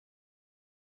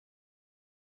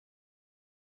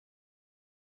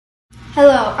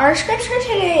Hello, our scripture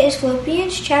today is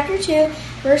Philippians chapter 2,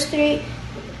 verse 3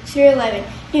 through 11.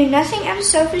 Do nothing out of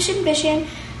selfish ambition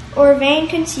or vain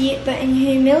conceit, but in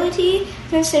humility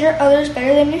consider others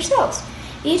better than yourselves.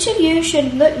 Each of you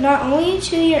should look not only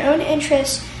to your own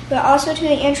interests, but also to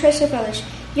the interests of others.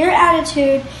 Your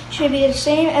attitude should be the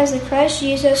same as the Christ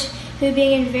Jesus, who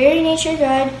being in very nature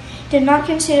God, did not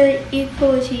consider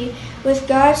equality with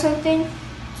God something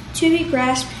to be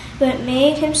grasped, but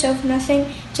made himself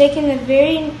nothing, taking the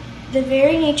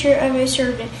very nature of a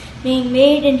servant, being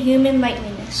made in human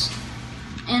likeness.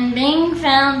 And being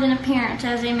found in appearance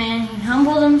as a man, he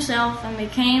humbled himself and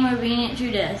became obedient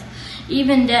to death,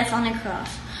 even death on a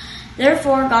cross.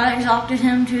 Therefore God exalted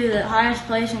him to the highest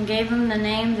place and gave him the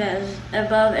name that is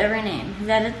above every name,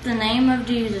 that at the name of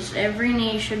Jesus every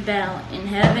knee should bow, in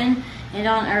heaven and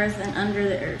on earth and under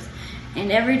the earth,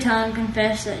 and every tongue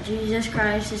confess that Jesus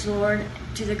Christ is Lord,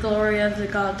 to the glory of the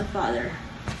God the Father.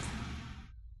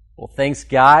 Well, thanks,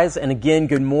 guys. And again,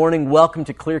 good morning. Welcome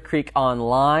to Clear Creek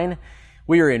Online.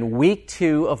 We are in week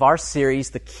 2 of our series,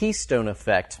 The Keystone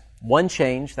Effect. One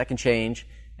change that can change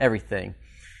everything.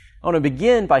 I want to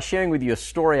begin by sharing with you a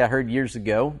story I heard years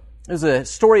ago. It was a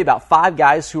story about 5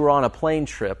 guys who were on a plane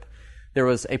trip. There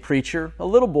was a preacher, a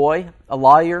little boy, a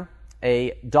lawyer,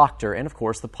 a doctor, and of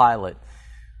course the pilot.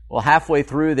 Well, halfway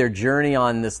through their journey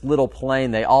on this little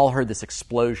plane, they all heard this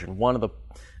explosion. One of the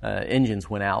engines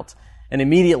went out. And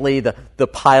immediately the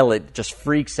pilot just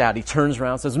freaks out. He turns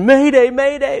around and says, "Mayday,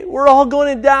 mayday, we're all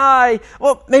going to die."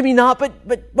 Well, maybe not, but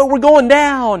we're going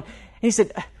down. And he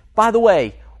said, "By the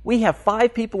way, we have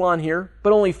 5 people on here,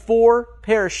 but only 4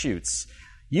 parachutes.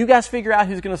 You guys figure out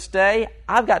who's going to stay.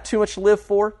 I've got too much to live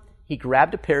for." He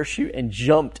grabbed a parachute and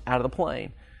jumped out of the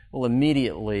plane. Well,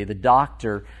 immediately the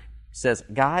doctor says,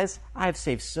 "Guys, I have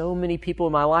saved so many people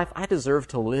in my life. I deserve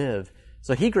to live."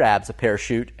 So he grabs a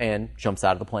parachute and jumps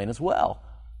out of the plane as well.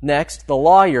 Next, the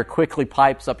lawyer quickly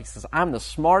pipes up. He says, "I'm the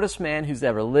smartest man who's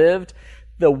ever lived.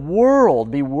 The world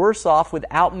would be worse off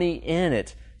without me in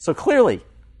it. So clearly,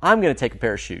 I'm going to take a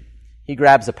parachute." He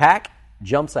grabs a pack,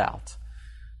 jumps out.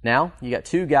 Now, you got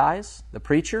 2 guys, the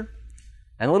preacher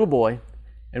and a little boy,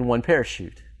 and 1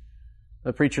 parachute.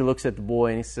 The preacher looks at the boy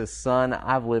and he says, "Son,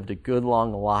 I've lived a good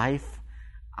long life.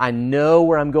 I know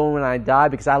where I'm going when I die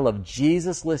because I love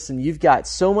Jesus. Listen, you've got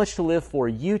so much to live for.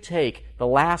 You take the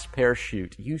last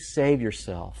parachute. You save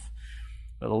yourself."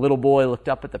 But the little boy looked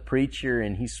up at the preacher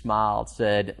and he smiled,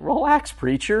 said, "Relax,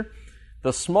 preacher.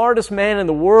 The smartest man in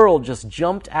the world just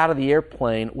jumped out of the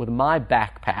airplane with my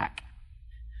backpack."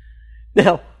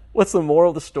 Now, what's the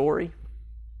moral of the story?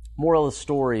 Moral of the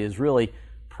story is really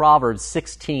Proverbs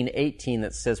 16:18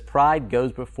 that says, "Pride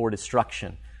goes before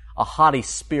destruction, a haughty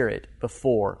spirit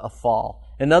before a fall."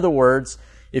 In other words,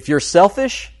 if you're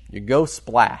selfish, you go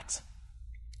splat.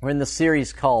 We're in the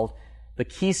series called The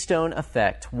Keystone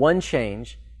Effect, one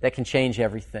change that can change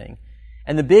everything.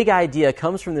 And the big idea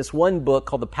comes from this one book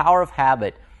called The Power of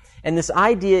Habit. And this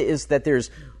idea is that there's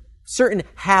certain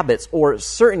habits or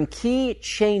certain key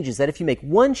changes that if you make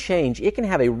one change, it can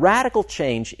have a radical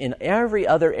change in every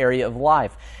other area of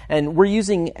life. And we're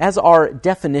using as our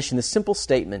definition the simple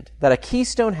statement that a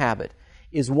keystone habit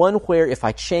is one where if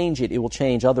I change it, it will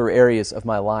change other areas of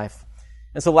my life.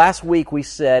 And so last week we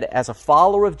said, as a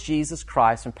follower of Jesus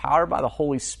Christ, empowered by the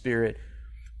Holy Spirit,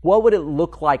 what would it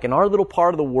look like in our little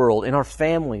part of the world, in our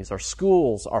families, our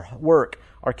schools, our work,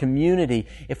 our community,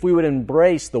 if we would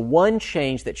embrace the one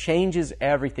change that changes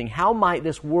everything? How might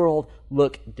this world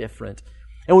look different?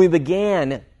 And we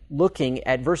began looking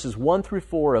at verses 1 through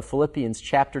 4 of Philippians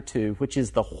chapter 2, which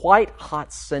is the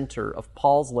white-hot center of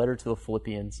Paul's letter to the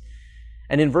Philippians.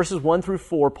 And in verses 1 through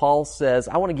 4, Paul says,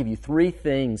 I want to give you 3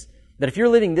 things that if you're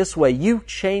living this way, you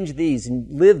change these and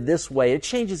live this way, it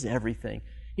changes everything.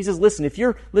 He says, listen, if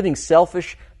you're living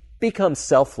selfish, become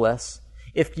selfless.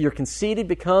 If you're conceited,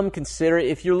 become considerate.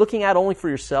 If you're looking out only for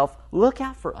yourself, look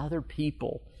out for other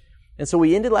people. And so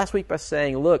we ended last week by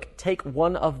saying, look, take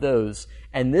one of those,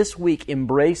 and this week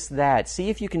embrace that. See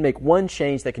if you can make one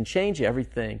change that can change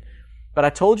everything. But I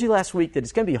told you last week that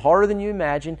it's going to be harder than you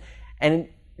imagine, and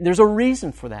there's a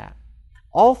reason for that.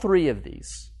 All 3 of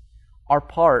these are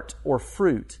part or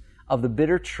fruit of the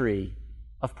bitter tree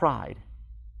of pride.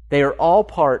 They are all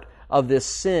part of this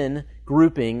sin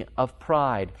grouping of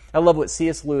pride. I love what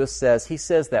C.S. Lewis says. He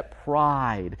says that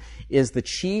pride is the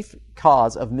chief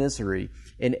cause of misery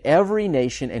in every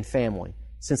nation and family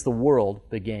since the world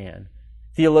began.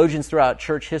 Theologians throughout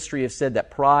church history have said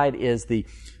that pride is the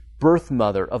birth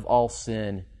mother of all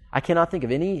sin. I cannot think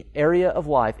of any area of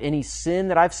life, any sin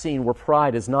that I've seen where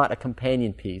pride is not a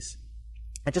companion piece.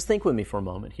 And just think with me for a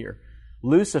moment here.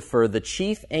 Lucifer, the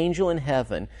chief angel in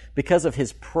heaven, because of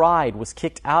his pride, was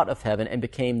kicked out of heaven and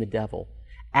became the devil.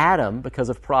 Adam, because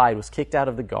of pride, was kicked out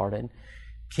of the garden.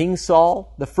 King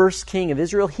Saul, the first king of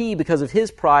Israel, he, because of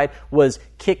his pride, was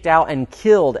kicked out and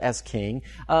killed as king.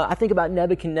 I think about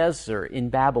Nebuchadnezzar in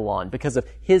Babylon. Because of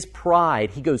his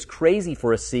pride, he goes crazy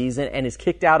for a season and is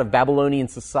kicked out of Babylonian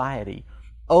society.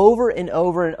 Over and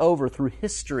over and over through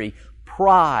history,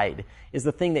 pride is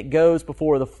the thing that goes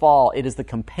before the fall. It is the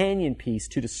companion piece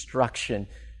to destruction.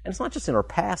 And it's not just in our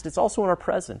past, it's also in our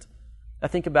present. I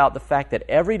think about the fact that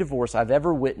every divorce I've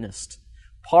ever witnessed,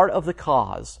 part of the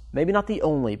cause, maybe not the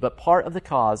only, but part of the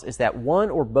cause is that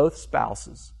one or both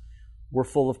spouses were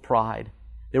full of pride.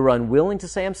 They were unwilling to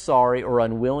say, I'm sorry, or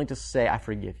unwilling to say, I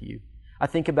forgive you. I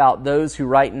think about those who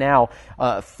right now,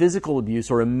 physical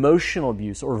abuse or emotional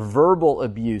abuse or verbal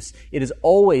abuse, it is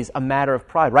always a matter of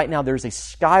pride. Right now there's a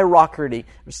skyrocketing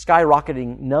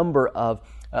number of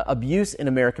abuse in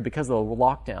America because of the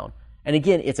lockdown. And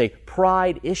again, it's a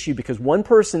pride issue because one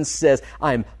person says,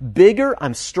 I'm bigger,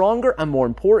 I'm stronger, I'm more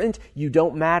important, you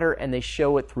don't matter, and they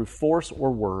show it through force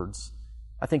or words.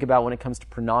 I think about when it comes to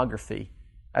pornography.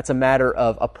 That's a matter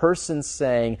of a person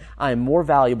saying, I am more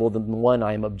valuable than the one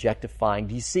I am objectifying.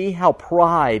 Do you see how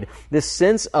pride, this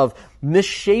sense of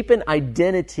misshapen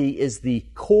identity, is the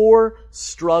core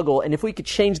struggle? And if we could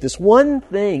change this one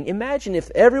thing, imagine if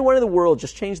everyone in the world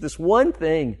just changed this one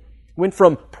thing, went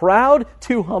from proud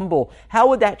to humble, how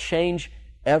would that change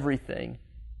everything?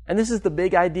 And this is the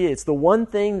big idea. It's the one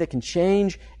thing that can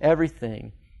change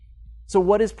everything. So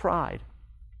what is pride?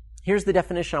 Here's the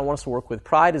definition I want us to work with.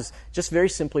 Pride is, just very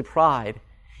simply, pride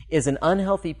is an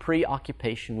unhealthy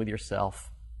preoccupation with yourself.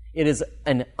 It is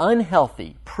an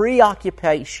unhealthy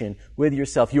preoccupation with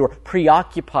yourself. You're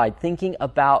preoccupied thinking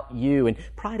about you. And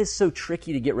pride is so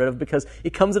tricky to get rid of because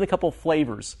it comes in a couple of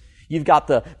flavors. You've got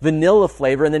the vanilla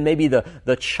flavor and then maybe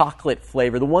the chocolate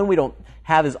flavor, the one we don't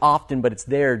have as often, but it's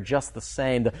there just the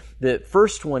same. The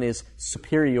first one is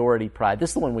superiority pride.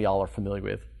 This is the one we all are familiar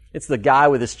with. It's the guy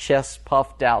with his chest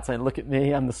puffed out saying, look at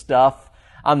me, I'm the stuff,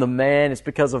 I'm the man. It's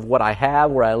because of what I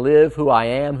have, where I live, who I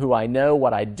am, who I know,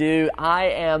 what I do. I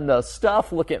am the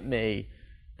stuff, look at me.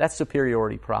 That's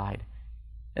superiority pride.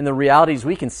 And the reality is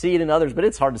we can see it in others, but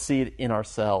it's hard to see it in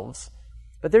ourselves.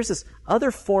 But there's this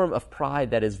other form of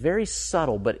pride that is very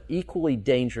subtle but equally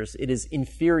dangerous. It is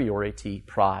inferiority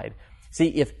pride. See,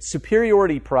 if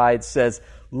superiority pride says,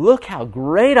 look how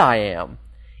great I am,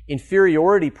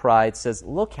 inferiority pride says,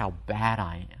 look how bad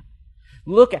I am.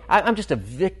 Look, I'm just a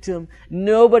victim.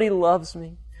 Nobody loves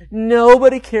me.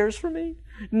 Nobody cares for me.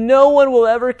 No one will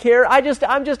ever care.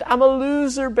 I'm a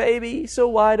loser, baby. So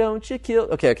why don't you kill?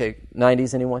 Okay.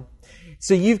 90s, anyone?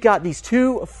 So you've got these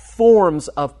two forms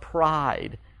of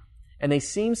pride. And they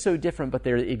seem so different, but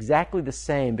they're exactly the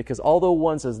same because although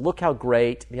one says, look how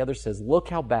great, the other says, look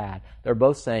how bad, they're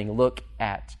both saying, look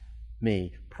at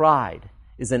me. Pride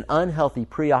is an unhealthy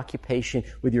preoccupation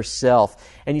with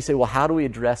yourself. And you say, well, how do we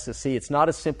address this? See, it's not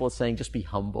as simple as saying just be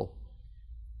humble.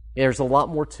 There's a lot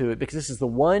more to it because this is the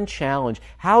one challenge.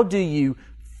 How do you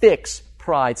fix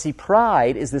pride? See,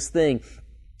 pride is this thing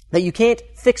that you can't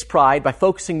fix pride by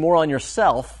focusing more on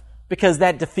yourself because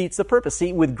that defeats the purpose.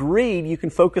 See, with greed, you can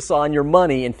focus on your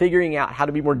money and figuring out how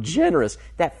to be more generous.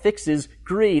 That fixes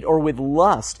greed. Or with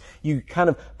lust, you kind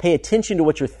of pay attention to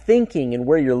what you're thinking and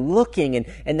where you're looking,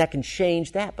 and that can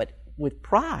change that. But with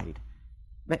pride,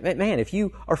 man, if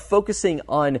you are focusing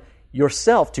on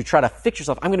yourself to try to fix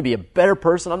yourself, I'm going to be a better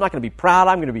person, I'm not going to be proud,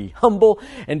 I'm going to be humble,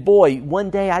 and boy, one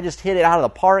day I just hit it out of the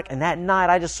park, and that night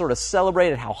I just sort of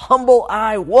celebrated how humble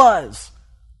I was.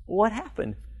 What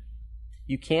happened?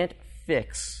 You can't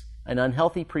fix an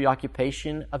unhealthy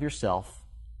preoccupation of yourself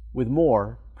with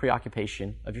more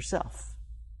preoccupation of yourself.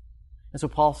 And so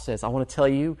Paul says, I want to tell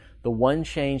you the one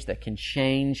change that can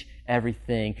change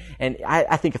everything. And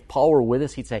I think if Paul were with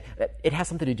us, he'd say, it has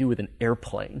something to do with an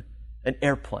airplane. An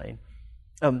airplane.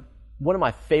 One of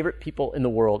my favorite people in the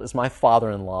world is my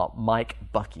father-in-law, Mike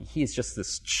Bucky. He is just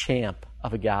this champ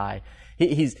of a guy.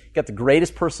 He's got the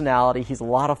greatest personality. He's a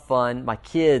lot of fun. My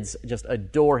kids just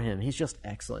adore him. He's just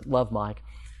excellent. Love Mike.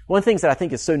 One of the things that I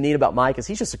think is so neat about Mike is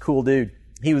he's just a cool dude.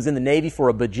 He was in the Navy for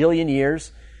a bajillion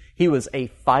years. He was a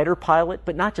fighter pilot,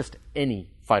 but not just any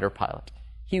fighter pilot.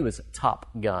 He was Top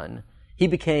Gun. He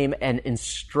became an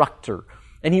instructor.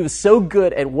 And he was so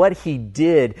good at what he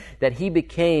did that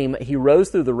he rose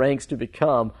through the ranks to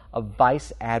become a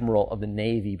vice admiral of the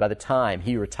Navy by the time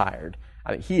he retired.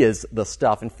 I mean, he is the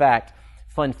stuff. In fact,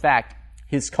 fun fact,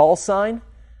 his call sign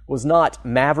was not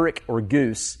Maverick or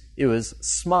Goose. It was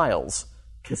Smiles,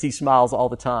 because he smiles all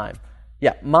the time.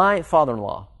 Yeah, my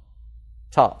father-in-law,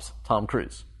 Tom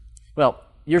Cruise. Well,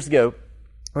 years ago,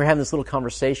 we were having this little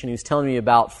conversation. He was telling me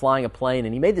about flying a plane,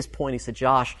 and he made this point. He said,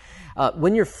 Josh,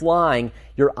 when you're flying,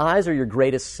 your eyes are your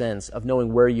greatest sense of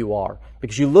knowing where you are,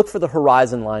 because you look for the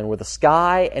horizon line where the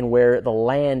sky and where the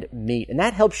land meet. And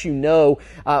that helps you know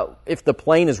if the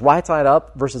plane is right side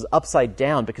up versus upside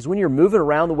down, because when you're moving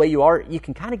around the way you are, you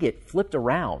can kind of get flipped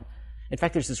around. In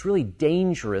fact, there's this really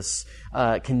dangerous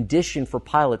condition for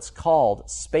pilots called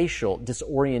spatial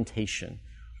disorientation.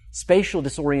 Spatial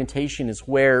disorientation is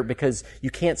where, because you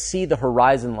can't see the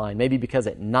horizon line, maybe because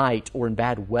at night or in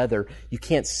bad weather, you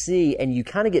can't see and you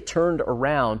kind of get turned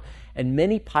around. And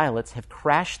many pilots have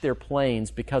crashed their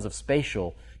planes because of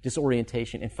spatial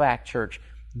disorientation. In fact, church,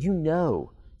 you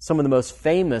know some of the most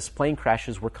famous plane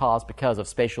crashes were caused because of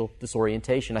spatial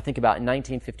disorientation. I think about in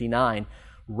 1959,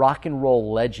 rock and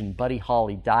roll legend Buddy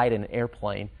Holly died in an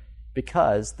airplane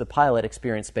because the pilot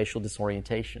experienced spatial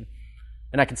disorientation.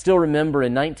 And I can still remember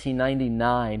in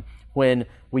 1999 when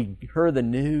we heard the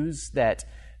news that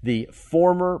the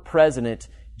former president,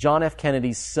 John F.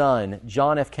 Kennedy's son,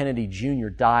 John F. Kennedy Jr.,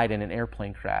 died in an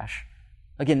airplane crash.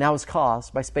 Again, that was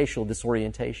caused by spatial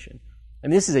disorientation.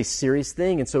 And this is a serious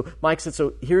thing. And so Mike said,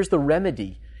 so here's the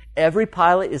remedy. Every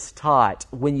pilot is taught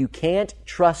when you can't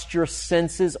trust your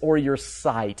senses or your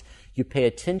sight, you pay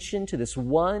attention to this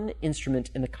one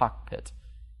instrument in the cockpit.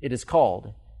 It is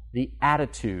called the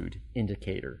attitude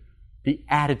indicator. The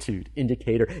attitude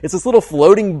indicator. It's this little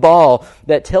floating ball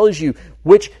that tells you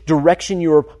which direction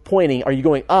you're pointing. Are you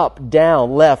going up,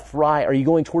 down, left, right? Are you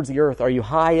going towards the earth? Are you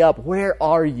high up? Where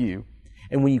are you?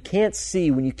 And when you can't see,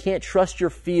 when you can't trust your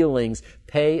feelings,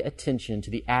 pay attention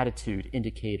to the attitude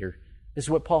indicator. This is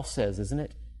what Paul says, isn't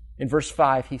it? In verse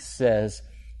 5, he says,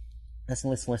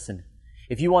 listen.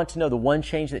 If you want to know the one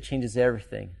change that changes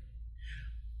everything,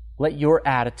 let your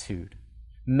attitude,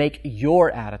 make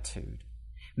your attitude,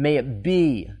 may it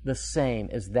be the same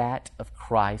as that of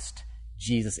Christ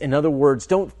Jesus. In other words,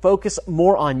 don't focus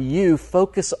more on you,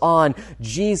 focus on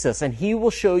Jesus, and He will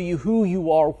show you who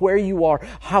you are, where you are,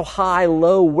 how high,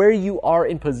 low, where you are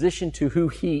in position to who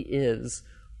He is.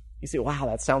 You say, wow,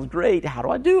 that sounds great. How do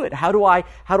I do it? How do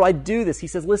I do this? He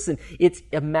says, listen, it's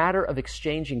a matter of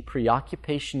exchanging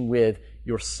preoccupation with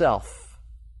yourself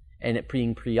and it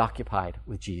being preoccupied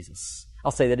with Jesus.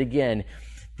 I'll say that again.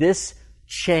 This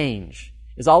change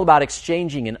is all about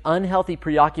exchanging an unhealthy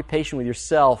preoccupation with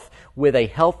yourself with a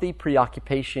healthy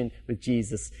preoccupation with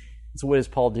Jesus. So what does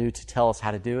Paul do to tell us how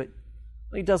to do it?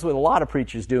 Well, he does what a lot of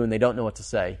preachers do and they don't know what to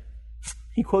say.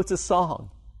 He quotes a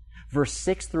song. Verse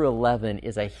 6 through 11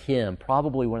 is a hymn,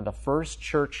 probably one of the first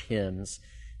church hymns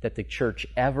that the church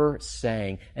ever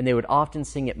sang, and they would often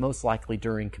sing it most likely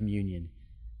during communion.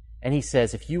 And he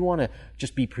says, if you want to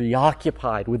just be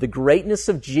preoccupied with the greatness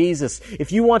of Jesus,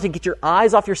 if you want to get your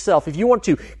eyes off yourself, if you want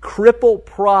to cripple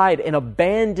pride and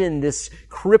abandon this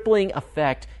crippling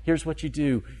effect, here's what you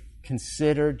do.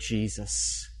 Consider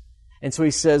Jesus. And so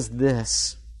he says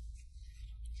this,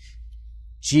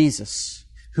 Jesus,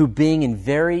 who being in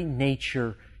very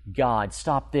nature God.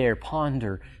 Stop there,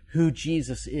 ponder who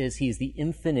Jesus is. He is the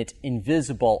infinite,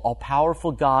 invisible,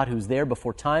 all-powerful God who's there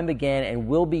before time began and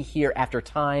will be here after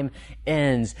time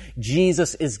ends.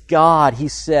 Jesus is God, he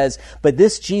says, but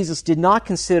this Jesus did not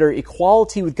consider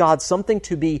equality with God something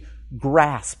to be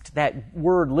grasped. That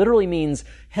word literally means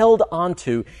held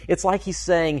onto. It's like he's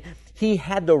saying he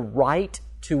had the right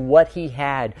to what he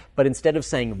had, but instead of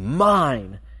saying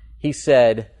mine, he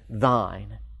said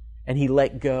thine. And he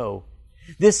let go.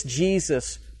 This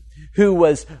Jesus, who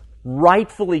was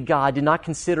rightfully God, did not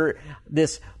consider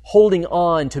this holding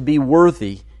on to be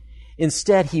worthy.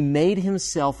 Instead, he made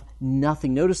himself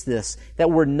nothing. Notice this. That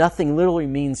word nothing literally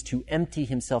means to empty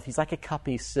himself. He's like a cup,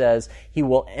 he says. He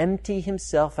will empty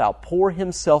himself out, pour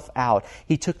himself out.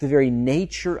 He took the very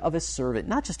nature of a servant,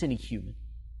 not just any human,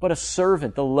 but a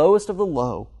servant, the lowest of the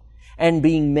low, and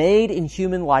being made in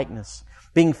human likeness,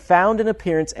 being found in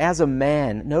appearance as a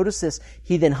man. Notice this.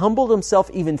 He then humbled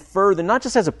himself even further, not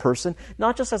just as a person,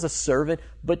 not just as a servant,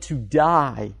 but to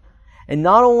die. And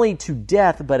not only to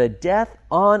death, but a death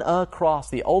on a cross,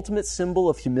 the ultimate symbol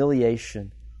of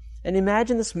humiliation. And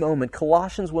imagine this moment.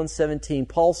 Colossians 1:17,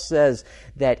 Paul says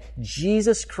that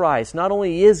Jesus Christ not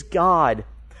only is God,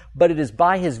 but it is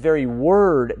by His very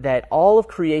word that all of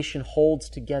creation holds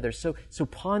together. So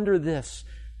ponder this.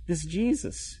 This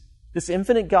Jesus, this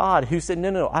infinite God who said,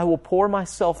 no, I will pour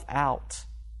myself out.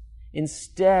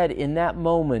 Instead, in that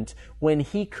moment, when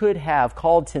He could have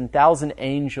called 10,000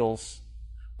 angels,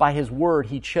 by His word,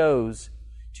 He chose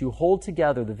to hold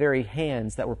together the very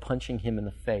hands that were punching Him in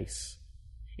the face.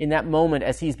 In that moment,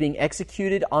 as He's being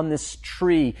executed on this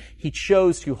tree, He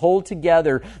chose to hold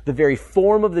together the very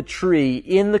form of the tree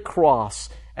in the cross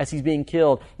as he's being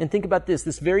killed. And think about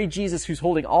this very Jesus who's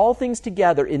holding all things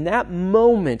together, in that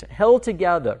moment, held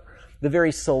together, the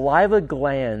very saliva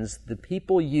glands the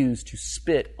people use to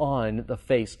spit on the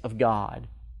face of God.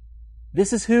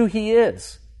 This is who he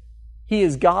is. He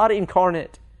is God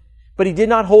incarnate. But he did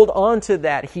not hold on to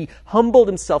that. He humbled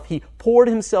himself. He poured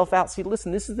himself out. See,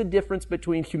 listen, this is the difference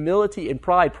between humility and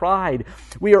pride. Pride,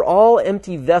 we are all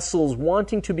empty vessels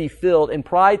wanting to be filled. And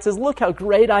pride says, look how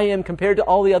great I am compared to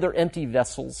all the other empty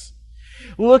vessels.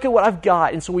 Look at what I've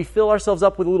got. And so we fill ourselves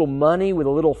up with a little money, with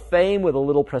a little fame, with a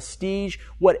little prestige,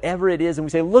 whatever it is. And we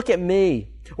say, look at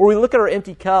me. Or we look at our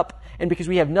empty cup, and because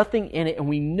we have nothing in it, and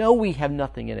we know we have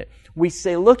nothing in it, we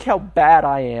say, look how bad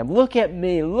I am. Look at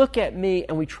me. Look at me.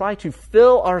 And we try to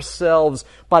fill ourselves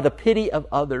by the pity of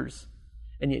others.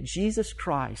 And yet Jesus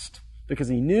Christ, because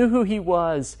he knew who he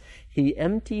was, he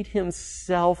emptied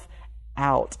himself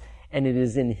out. And it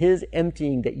is in his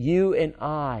emptying that you and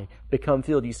I become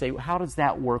filled. You say, well, how does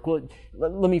that work? Well,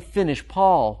 let me finish.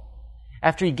 Paul,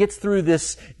 after he gets through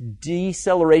this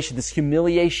deceleration, this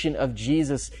humiliation of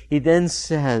Jesus, he then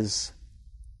says,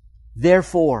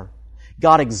 therefore,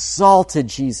 God exalted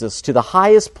Jesus to the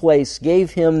highest place,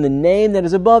 gave him the name that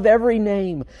is above every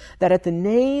name, that at the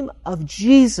name of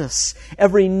Jesus,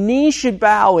 every knee should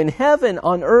bow in heaven,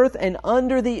 on earth, and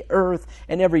under the earth,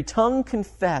 and every tongue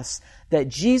confess that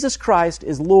Jesus Christ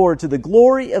is Lord, to the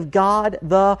glory of God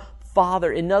the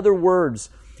Father. In other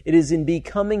words, it is in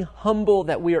becoming humble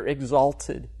that we are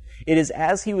exalted. It is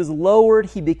as he was lowered,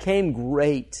 he became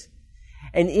great.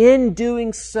 And in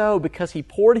doing so, because he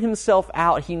poured himself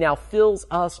out, he now fills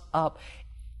us up.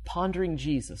 Pondering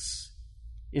Jesus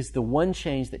is the one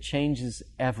change that changes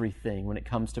everything when it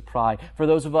comes to pride. For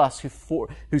those of us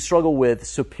who struggle with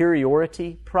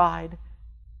superiority pride,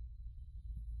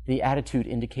 the attitude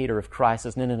indicator of Christ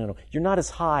says, no. You're not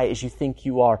as high as you think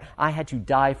you are. I had to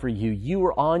die for you. You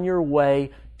were on your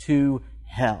way to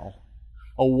hell.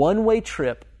 A one-way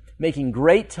trip, making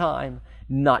great time,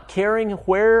 not caring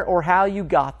where or how you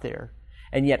got there.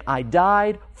 And yet I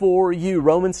died for you.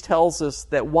 Romans tells us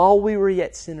that while we were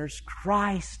yet sinners,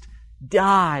 Christ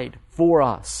died for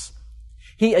us.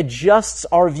 He adjusts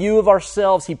our view of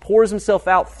ourselves. He pours himself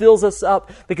out, fills us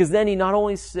up, because then he not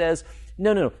only says,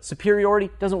 no, superiority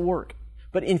doesn't work.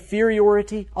 But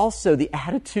inferiority, also the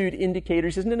attitude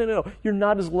indicator says, no, you're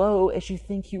not as low as you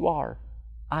think you are.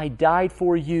 I died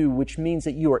for you, which means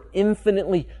that you are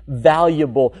infinitely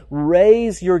valuable.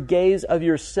 Raise your gaze of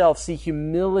yourself. See,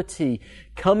 humility,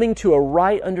 coming to a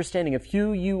right understanding of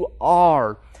who you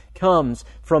are, comes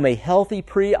from a healthy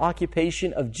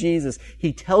preoccupation of Jesus.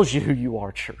 He tells you who you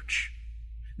are, church.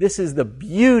 This is the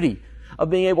beauty of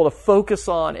being able to focus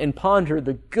on and ponder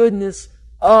the goodness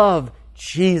of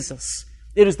Jesus.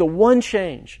 It is the one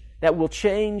change that will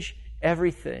change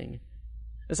everything.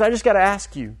 And so I just got to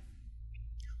ask you,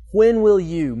 when will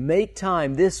you make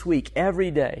time this week, every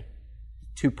day,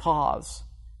 to pause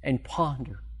and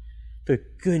ponder the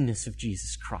goodness of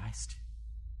Jesus Christ?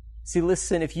 See,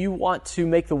 listen, if you want to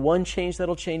make the one change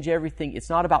that'll change everything, it's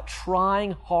not about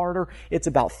trying harder. It's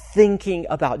about thinking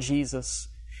about Jesus.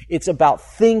 It's about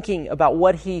thinking about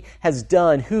what He has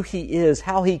done, who He is,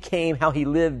 how He came, how He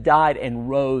lived, died, and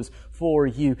rose for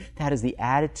you. That is the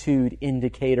attitude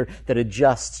indicator that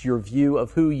adjusts your view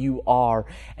of who you are.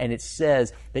 And it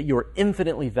says that you're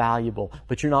infinitely valuable,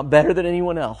 but you're not better than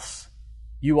anyone else.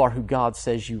 You are who God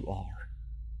says you are.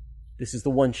 This is the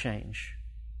one change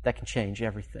that can change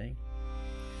everything.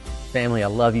 Family, I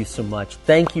love you so much.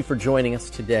 Thank you for joining us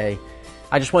today.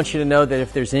 I just want you to know that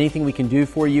if there's anything we can do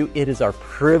for you, it is our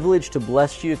privilege to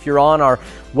bless you. If you're on our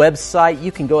website,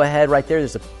 you can go ahead right there.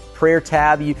 There's a prayer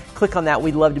tab. You click on that.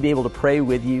 We'd love to be able to pray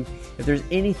with you. If there's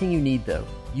anything you need, though,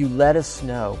 you let us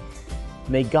know.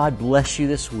 May God bless you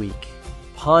this week.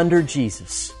 Ponder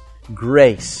Jesus.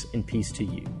 Grace and peace to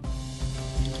you.